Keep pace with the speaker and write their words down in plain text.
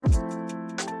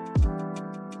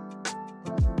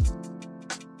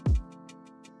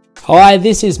Hi,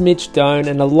 this is Mitch Doan,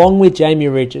 and along with Jamie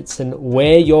Richardson,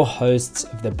 we're your hosts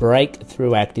of the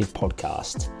Breakthrough Active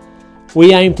podcast.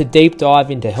 We aim to deep dive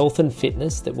into health and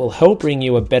fitness that will help bring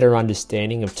you a better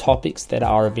understanding of topics that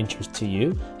are of interest to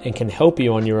you and can help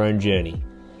you on your own journey.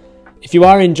 If you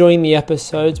are enjoying the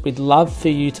episodes, we'd love for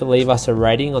you to leave us a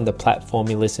rating on the platform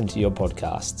you listen to your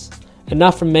podcasts.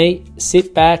 Enough from me,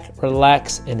 sit back,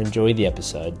 relax, and enjoy the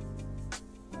episode.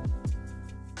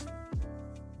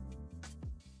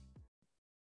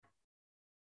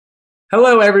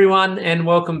 Hello, everyone, and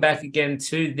welcome back again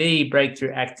to the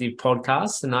Breakthrough Active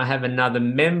podcast. And I have another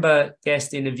member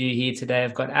guest interview here today.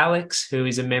 I've got Alex, who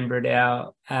is a member at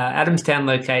our Adamstown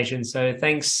location. So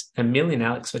thanks a million,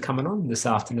 Alex, for coming on this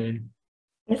afternoon.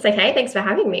 It's okay. Thanks for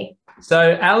having me.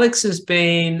 So Alex has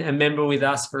been a member with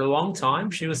us for a long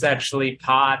time. She was actually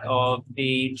part of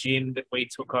the gym that we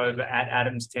took over at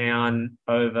Adamstown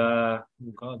over,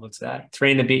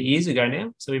 3 and a bit years ago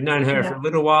now. So we've known her for a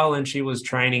little while, and she was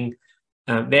training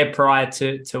there prior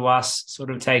to us sort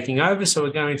of taking over. So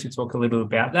we're going to talk a little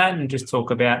about that and just talk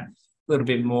about a little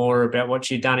bit more about what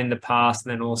she'd done in the past,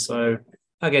 and then also,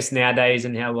 I guess, nowadays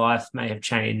and how life may have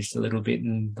changed a little bit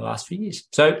in the last few years.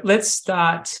 So let's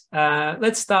start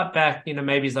back,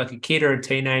 maybe as like a kid or a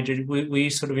teenager. Were you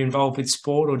sort of involved with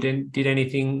sport or did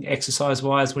anything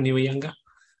exercise-wise when you were younger?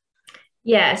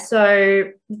 Yeah,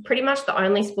 so pretty much the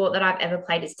only sport that I've ever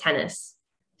played is tennis.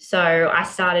 So I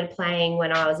started playing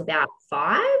when I was about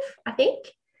 5, I think,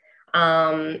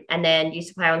 and then used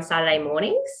to play on Saturday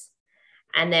mornings,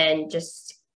 and then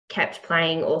just kept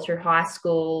playing all through high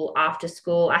school, after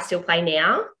school. I still play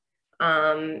now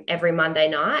every Monday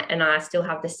night, and I still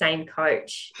have the same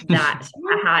coach that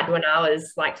I had when I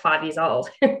was like 5 years old.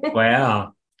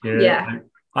 Wow. Yeah.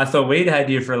 I thought we'd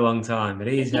had you for a long time, but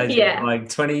he's had you for like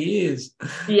 20 years.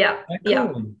 Yeah.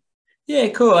 Cool. Yeah,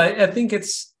 cool. I think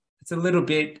it's a little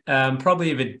bit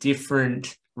probably of a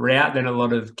different route than a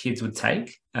lot of kids would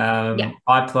take.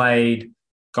 I played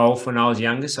golf when I was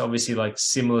younger, so obviously like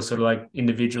similar sort of like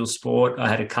individual sport. I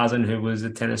had a cousin who was a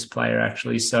tennis player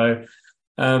actually. So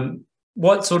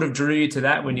what sort of drew you to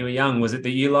that when you were young? Was it that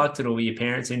you liked it, or were your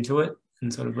parents into it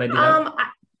and sort of led you that?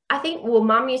 I think,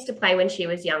 Mum used to play when she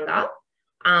was younger,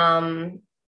 and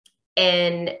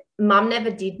Mum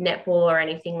never did netball or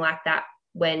anything like that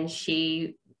when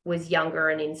she was younger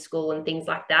and in school and things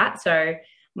like that. So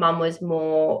Mum was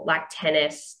more like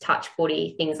tennis, touch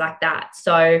footy, things like that.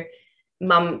 So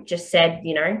Mum just said,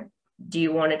 do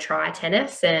you want to try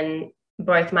tennis? And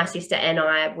both my sister and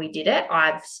I, we did it.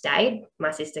 I've stayed.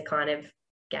 My sister kind of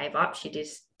gave up. She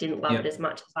just didn't love it as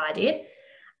much as I did.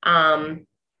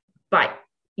 But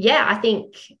yeah, I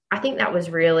think that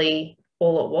was really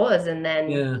all it was. And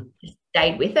then just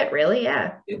stayed with it really.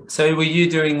 Yeah. So were you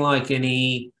doing like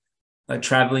any like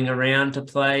traveling around to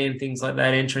play and things like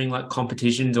that, entering like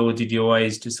competitions, or did you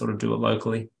always just sort of do it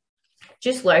locally?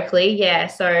 Just locally, yeah.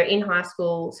 So in high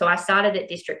school, I started at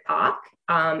District Park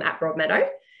at Broadmeadow,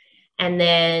 and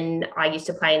then I used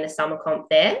to play in the summer comp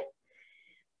there.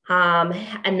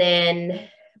 And then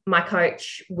my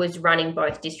coach was running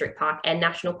both District Park and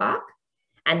National Park,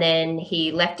 and then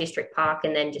he left District Park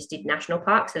and then just did National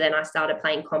Park. So then I started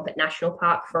playing comp at National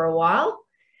Park for a while.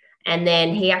 And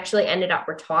then he actually ended up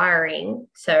retiring.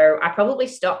 So I probably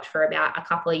stopped for about a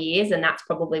couple of years, and that's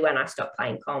probably when I stopped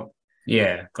playing comp.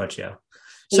 Yeah, gotcha.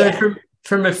 So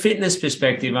from a fitness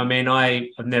perspective, I mean, I've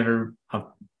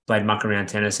played muck around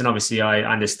tennis, and obviously I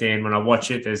understand when I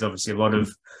watch it, there's obviously a lot of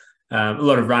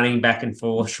running back and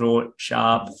forth, short,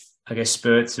 sharp, I guess,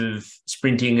 spurts of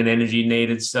sprinting and energy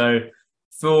needed. So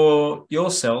for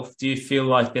yourself, do you feel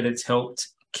like that it's helped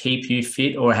keep you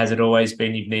fit, or has it always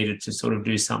been you've needed to sort of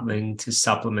do something to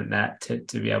supplement that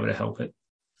to be able to help it?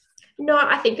 No,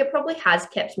 I think it probably has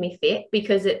kept me fit,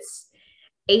 because it's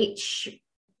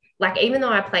even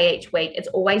though I play each week, it's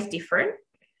always different.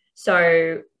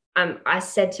 So I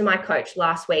said to my coach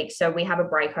last week, so we have a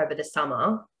break over the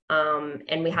summer,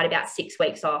 and we had about 6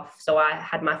 weeks off. So I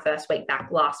had my first week back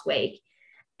last week,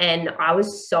 and I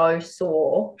was so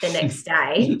sore the next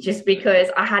day just because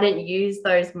I hadn't used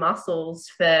those muscles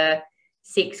for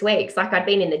 6 weeks. Like, I'd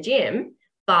been in the gym,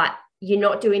 but you're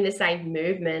not doing the same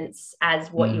movements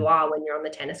as what you are when you're on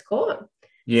the tennis court.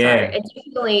 Yeah.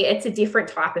 So it's a different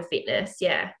type of fitness.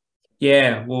 Yeah.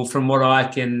 Yeah. Well, from what I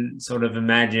can sort of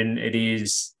imagine, it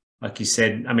is, like you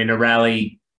said, I mean, a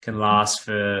rally can last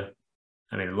a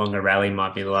longer rally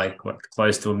might be like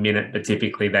close to a minute, but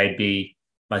typically they'd be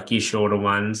like your shorter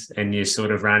ones, and you're sort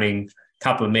of running a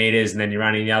couple of meters and then you're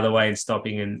running the other way and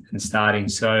stopping and starting.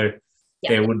 So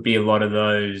there would be a lot of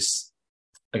those,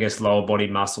 I guess, lower body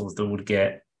muscles that would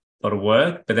get lot of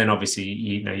work, but then obviously,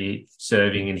 you're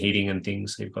serving and hitting and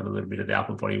things, so you've got a little bit of the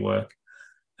upper body work.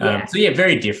 So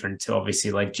very different to obviously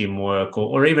like gym work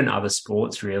or even other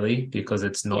sports really, because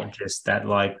it's not just that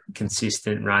like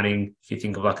consistent running. If you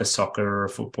think of like a soccer or a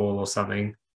football or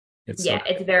something, it's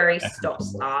very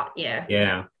stop-start.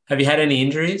 Yeah. Have you had any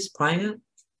injuries playing it?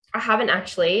 I haven't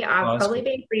actually. I've probably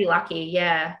been pretty lucky.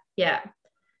 Yeah.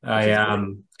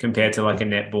 Compared to like a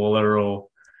netballer or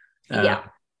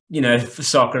for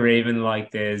soccer, even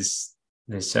like there's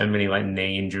so many like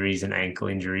knee injuries and ankle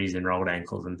injuries and rolled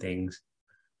ankles and things.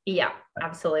 Yeah,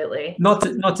 absolutely. Not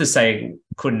to say it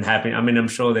couldn't happen. I mean, I'm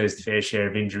sure there's a fair share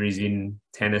of injuries in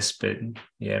tennis, but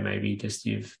maybe just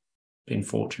you've been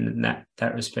fortunate in that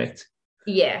respect.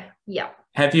 Yeah.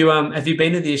 Have you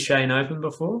been to the Australian Open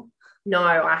before? No,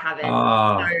 I haven't.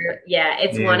 Oh, so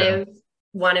it's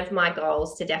one of my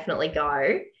goals to definitely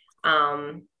go.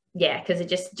 Because it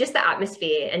just the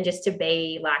atmosphere and just to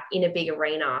be like in a big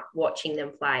arena watching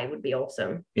them play would be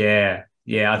awesome. Yeah.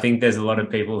 I think there's a lot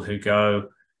of people who go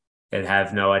that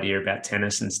have no idea about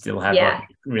tennis and still have like a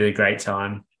really great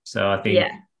time. So I think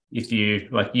if you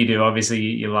like you do, obviously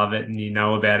you love it and you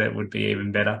know about it, would be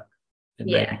even better. And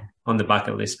maybe on the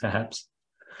bucket list, perhaps.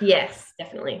 Yes,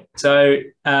 definitely. So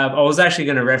I was actually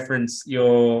going to reference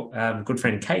your good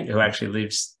friend Kate, who actually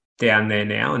lives down there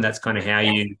now, and that's kind of how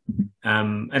you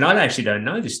and I actually don't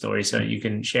know this story, so you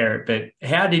can share it, but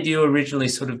how did you originally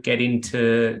sort of get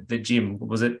into the gym?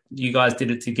 Was it you guys did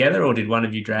it together, or did one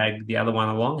of you drag the other one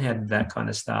along? How did that kind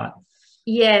of start?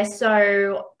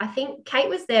 So I think Kate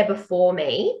was there before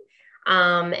me,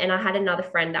 and I had another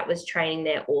friend that was training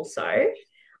there also,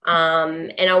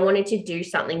 and I wanted to do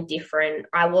something different.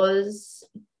 I was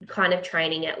kind of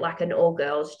training at like an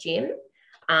all-girls gym,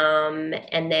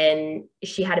 and then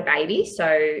she had a baby,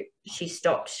 so she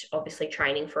stopped obviously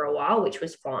training for a while, which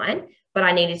was fine, but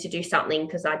I needed to do something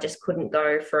because I just couldn't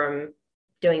go from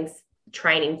doing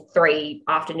training 3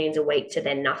 afternoons a week to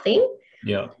then nothing.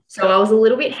 Yeah. So I was a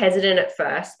little bit hesitant at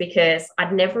first because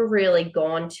I'd never really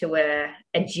gone to a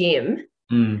gym.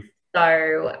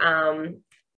 So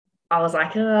I was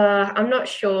like, I'm not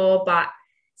sure, but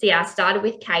so I started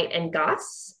with Kate and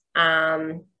Gus,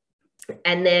 and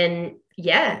then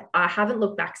I haven't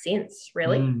looked back since,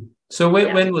 really. So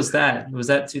when was that? Was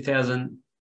that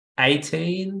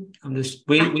 2018?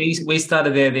 We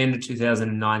started there at the end of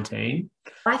 2019.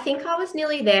 I think I was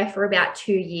nearly there for about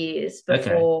 2 years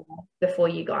before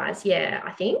you guys. Yeah,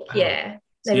 I think. Wow. Yeah.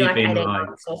 So maybe like 18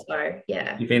 months or so.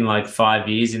 Yeah. You've been like 5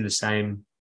 years in the same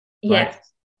place.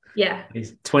 Yeah.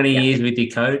 20 years with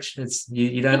your coach. It's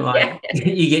you don't like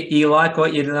you like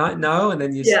what you don't know, and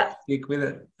then you stick with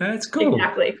it. That's cool.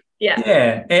 Exactly. Yeah.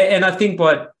 Yeah. And I think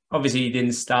obviously you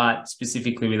didn't start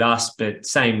specifically with us, but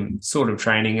same sort of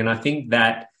training. And I think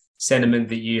that sentiment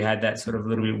that you had, that sort of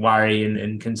little bit worry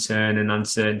and concern and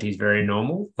uncertainty, is very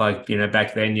normal. Like,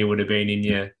 back then you would have been in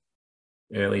your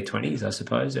early 20s, I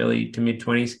suppose, early to mid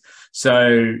 20s.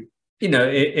 So,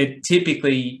 it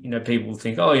typically, people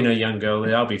think, oh, young girl,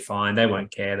 they'll be fine. They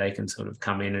won't care. They can sort of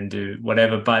come in and do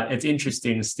whatever. But it's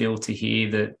interesting still to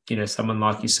hear that, someone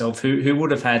like yourself who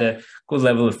would have had a good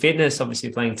level of fitness,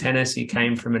 obviously playing tennis, you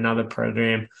came from another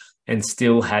program and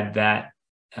still had that,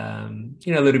 a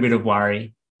little bit of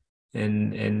worry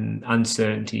and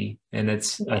uncertainty. And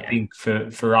it's, I think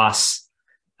for us,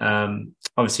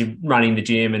 obviously running the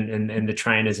gym and the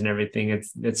trainers and everything,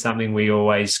 it's something we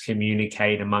always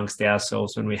communicate amongst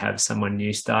ourselves when we have someone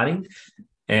new starting.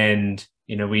 And,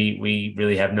 we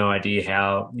really have no idea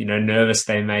how, nervous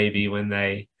they may be when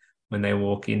they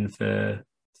walk in for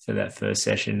that first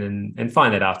session, and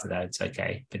find that after that it's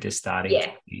okay, but just starting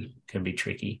can be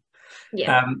tricky.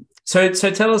 So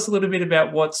tell us a little bit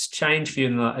about what's changed for you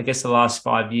in the last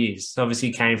 5 years. So obviously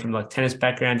you came from like tennis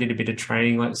background, did a bit of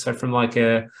training, so from like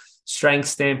a strength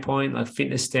standpoint, like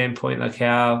fitness standpoint, like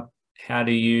how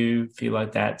do you feel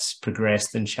like that's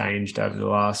progressed and changed over the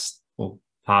last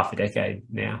half a decade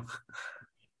now?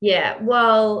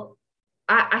 Well,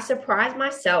 I surprised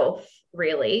myself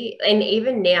really, and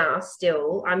even now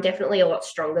still I'm definitely a lot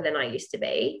stronger than I used to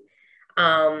be.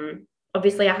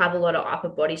 Obviously I have a lot of upper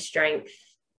body strength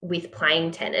with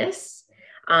playing tennis.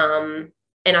 And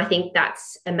I think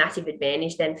that's a massive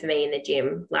advantage then for me in the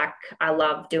gym. Like I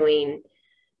love doing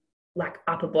like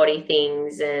upper body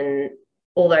things and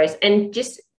all those, and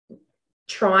just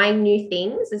trying new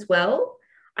things as well,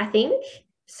 I think.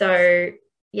 So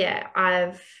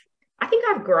I think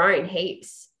I've grown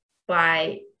heaps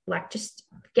by like just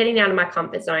getting out of my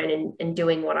comfort zone and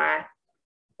doing what I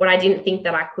didn't think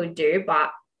that I could do,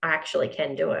 but I actually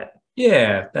can do it.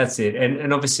 Yeah, that's it.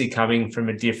 And obviously coming from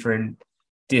a different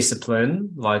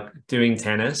discipline, like doing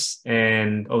tennis,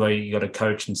 and although you got a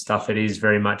coach and stuff, it is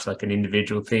very much like an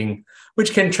individual thing,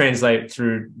 which can translate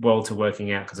through well to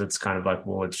working out, because it's kind of like,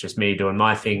 well, it's just me doing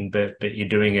my thing, but you're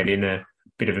doing it in a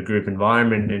bit of a group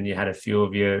environment, and you had a few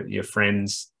of your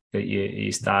friends that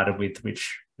you started with,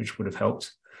 which would have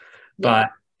helped. Yeah. But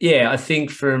yeah, I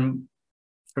think from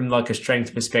like a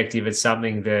strength perspective, it's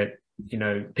something that, you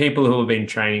know, people who have been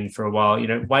training for a while, you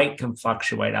know, weight can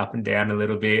fluctuate up and down a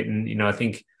little bit. And, you know, I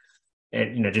think,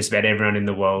 you know, just about everyone in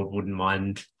the world wouldn't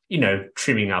mind, you know,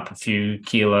 trimming up a few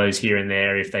kilos here and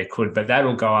there if they could, but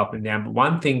that'll go up and down. But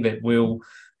one thing that will,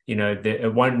 you know, that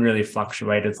it won't really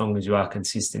fluctuate as long as you are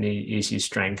consistent is your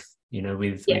strength, you know,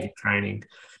 with your training.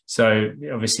 So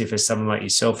obviously for someone like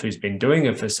yourself who's been doing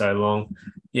it for so long,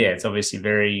 yeah, it's obviously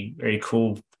very, very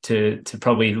cool to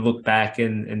probably look back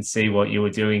and see what you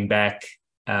were doing back,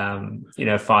 you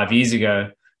know, 5 years ago,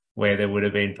 where there would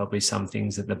have been probably some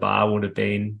things that the bar would have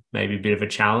been maybe a bit of a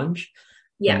challenge.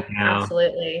 Yeah, now,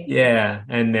 absolutely. Yeah.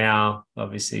 And now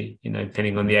obviously, you know,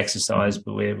 depending on the exercise,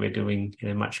 but we're doing, you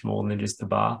know, much more than just the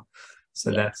bar.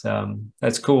 So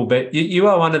that's cool. But you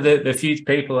are one of the few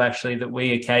people actually that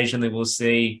we occasionally will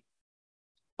see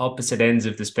opposite ends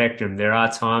of the spectrum. There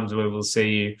are times where we'll see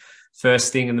you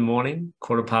first thing in the morning,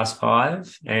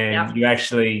 5:15, and you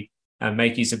actually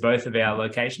make use of both of our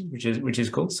locations, which is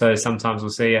cool. So sometimes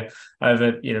we'll see you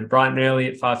over, you know, bright and early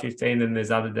at 5:15, and there's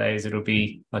other days it'll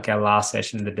be like our last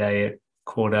session of the day at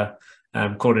quarter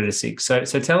to 6. So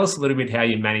tell us a little bit how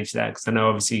you manage that, because I know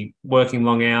obviously working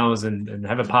long hours and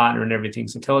have a partner and everything.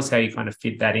 So tell us how you kind of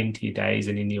fit that into your days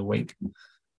and in your week.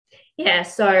 Yeah,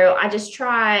 so I just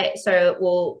try. So,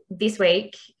 well, this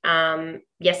week,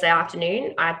 yesterday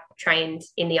afternoon, I trained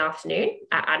in the afternoon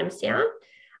at Adamstown.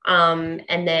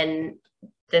 And then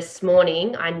this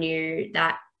morning, I knew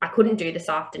that I couldn't do this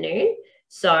afternoon.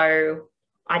 So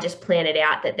I just planned it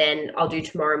out that then I'll do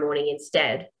tomorrow morning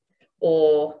instead.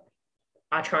 Or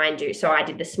I try and do. So I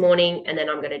did this morning, and then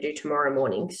I'm going to do tomorrow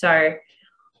morning. So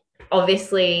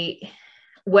obviously,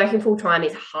 working full time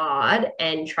is hard,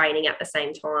 and training at the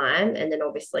same time, and then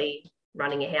obviously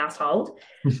running a household.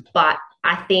 But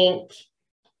I think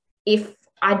if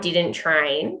I didn't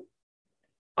train,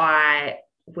 I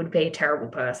would be a terrible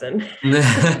person.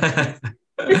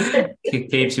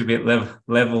 It keeps you a bit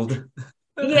leveled.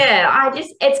 Yeah,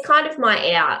 it's kind of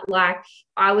my out. Like,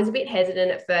 I was a bit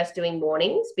hesitant at first doing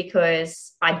mornings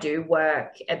because I do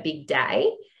work a big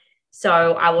day.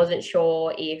 So I wasn't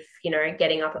sure if, you know,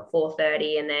 getting up at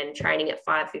 4:30 and then training at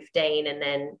 5:15 and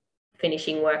then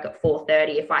finishing work at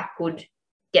 4:30, if I could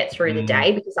get through the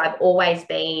day, because I've always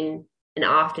been an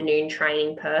afternoon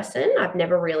training person. I've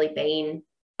never really been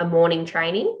a morning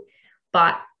training.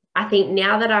 But I think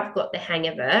now that I've got the hang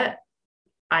of it,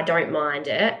 I don't mind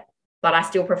it, but I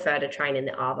still prefer to train in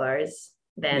the arvos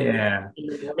than in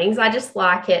the mornings. I just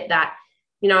like it that,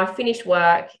 you know, I finished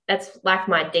work. That's like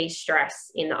my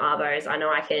de-stress in the arvos. I know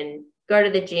I can go to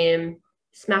the gym,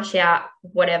 smash out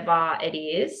whatever it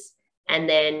is, and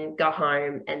then go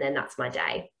home, and then that's my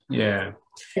day. Yeah.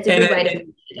 It's a good way to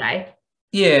finish the day.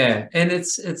 Yeah. And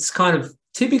it's kind of,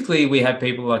 typically we have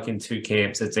people like in two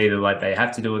camps. It's either like they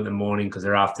have to do it in the morning because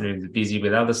their afternoons are busy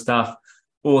with other stuff,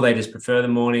 or they just prefer the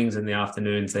mornings, and the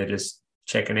afternoons they're just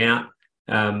checking out.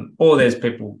 Or there's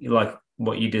people like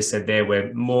what you just said there,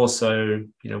 where more so,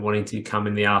 you know, wanting to come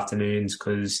in the afternoons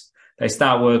because they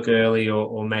start work early,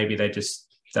 or maybe they just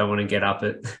don't want to get up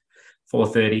at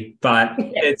 4:30. But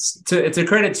it's a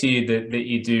credit to you that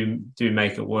you do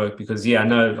make it work, because I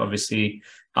know obviously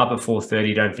up at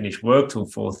 4:30, don't finish work till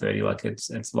 4:30. Like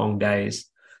it's long days.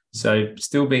 So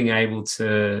still being able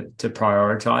to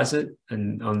prioritize it,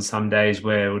 and on some days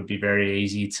where it would be very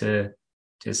easy to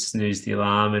just snooze the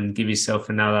alarm and give yourself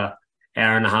another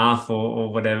hour and a half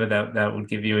or whatever that would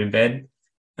give you in bed.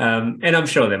 And I'm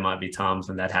sure there might be times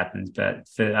when that happens, but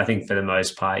I think for the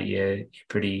most part, you're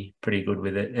pretty good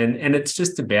with it. And it's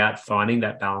just about finding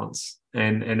that balance.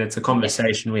 And it's a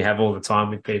conversation we have all the time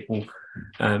with people,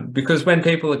 because when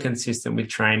people are consistent with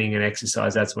training and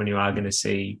exercise, that's when you are going to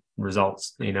see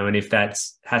results, you know. And if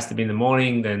has to be in the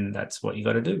morning, then that's what you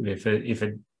got to do. If it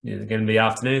is going to be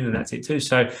afternoon, then that's it too.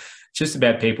 So it's just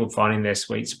about people finding their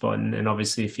sweet spot. And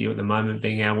obviously for you at the moment,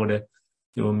 being able to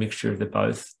do a mixture of the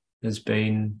both has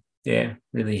been,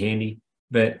 really handy.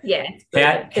 But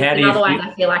how do you otherwise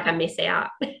I feel like I miss out.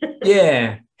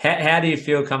 How do you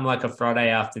feel come like a Friday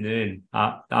afternoon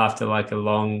after like a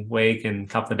long week and a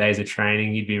couple of days of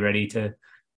training? You'd be ready to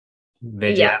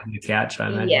veg out on the couch, I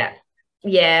imagine.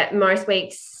 Yeah, most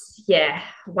weeks,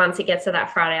 once it gets to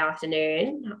that Friday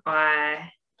afternoon,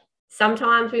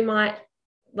 sometimes we might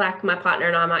like my partner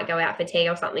and I might go out for tea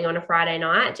or something on a Friday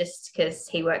night just because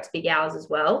he works big hours as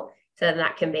well. So then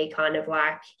that can be kind of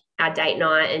like our date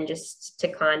night and just to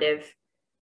kind of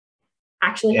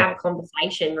actually have a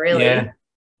conversation really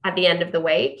at the end of the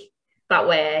week. But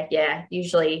we're,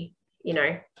 usually,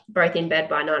 both in bed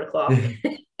by 9 o'clock.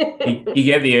 you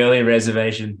get the early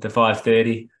reservation, the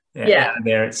 5:30. Out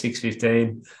there at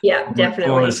 6:15. Yeah, definitely.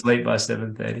 Falling asleep by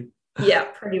 7:30. Yeah,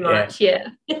 pretty much. Yeah.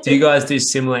 Do you guys do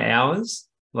similar hours?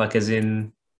 Like as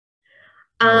in?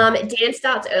 Dan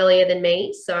starts earlier than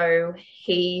me, so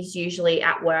he's usually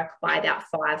at work by about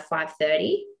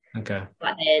 5:30. Okay.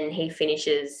 But then he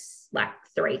finishes like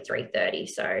 3:30.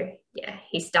 So yeah,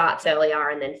 he starts earlier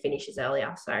and then finishes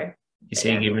earlier. So you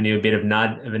see, giving you a bit of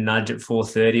a nudge at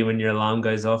 4:30 when your alarm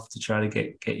goes off to try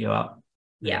to get you up.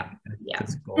 Yeah.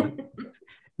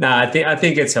 No, I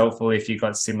think it's helpful if you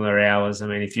got similar hours. I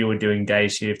mean, if you were doing day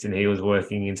shift and he was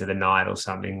working into the night or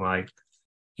something, like,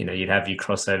 you'd have your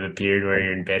crossover period where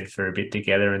you're in bed for a bit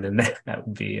together, and then that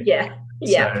would be it.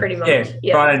 Yeah, pretty much.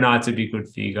 Yeah, Friday nights would be good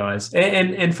for you guys.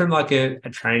 And from like a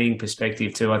training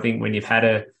perspective too, I think when you've had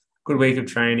a good week of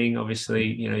training, obviously,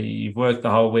 you've worked the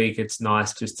whole week. It's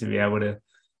nice just to be able to,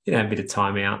 a bit of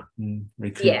time out and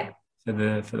recoup for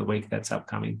the week that's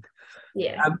upcoming.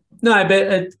 Yeah. No,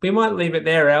 but we might leave it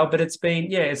there, Al. But it's been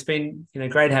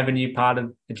great having you part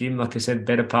of the gym. Like I said,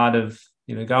 better part of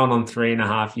going on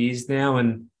 3.5 years now.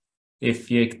 And if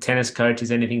your tennis coach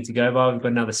is anything to go by, we've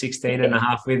got another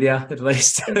 16.5 with you at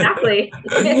least. Exactly.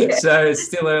 So it's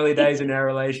still early days in our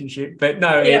relationship. But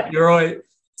no,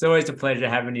 it's always a pleasure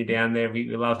having you down there.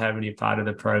 We love having you part of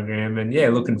the program, and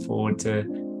looking forward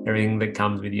to everything that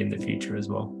comes with you in the future as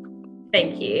well.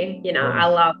 Thank you.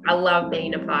 I love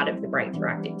being a part of the Breakthrough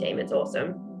Active team. It's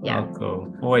awesome. Yeah. Oh,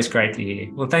 cool. Always great to hear.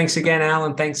 Well, thanks again, Al,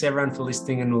 and thanks everyone for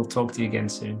listening, and we'll talk to you again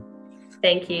soon.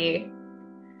 Thank you.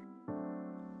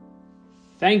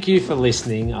 Thank you for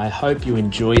listening. I hope you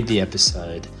enjoyed the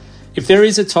episode. If there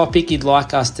is a topic you'd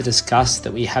like us to discuss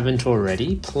that we haven't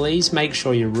already, please make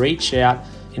sure you reach out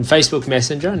in Facebook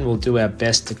Messenger, and we'll do our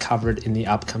best to cover it in the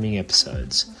upcoming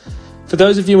episodes. For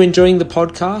those of you enjoying the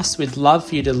podcast, we'd love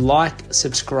for you to like,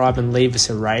 subscribe, and leave us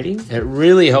a rating. It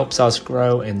really helps us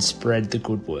grow and spread the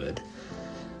good word.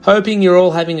 Hoping you're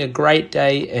all having a great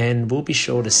day, and we'll be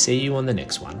sure to see you on the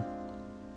next one.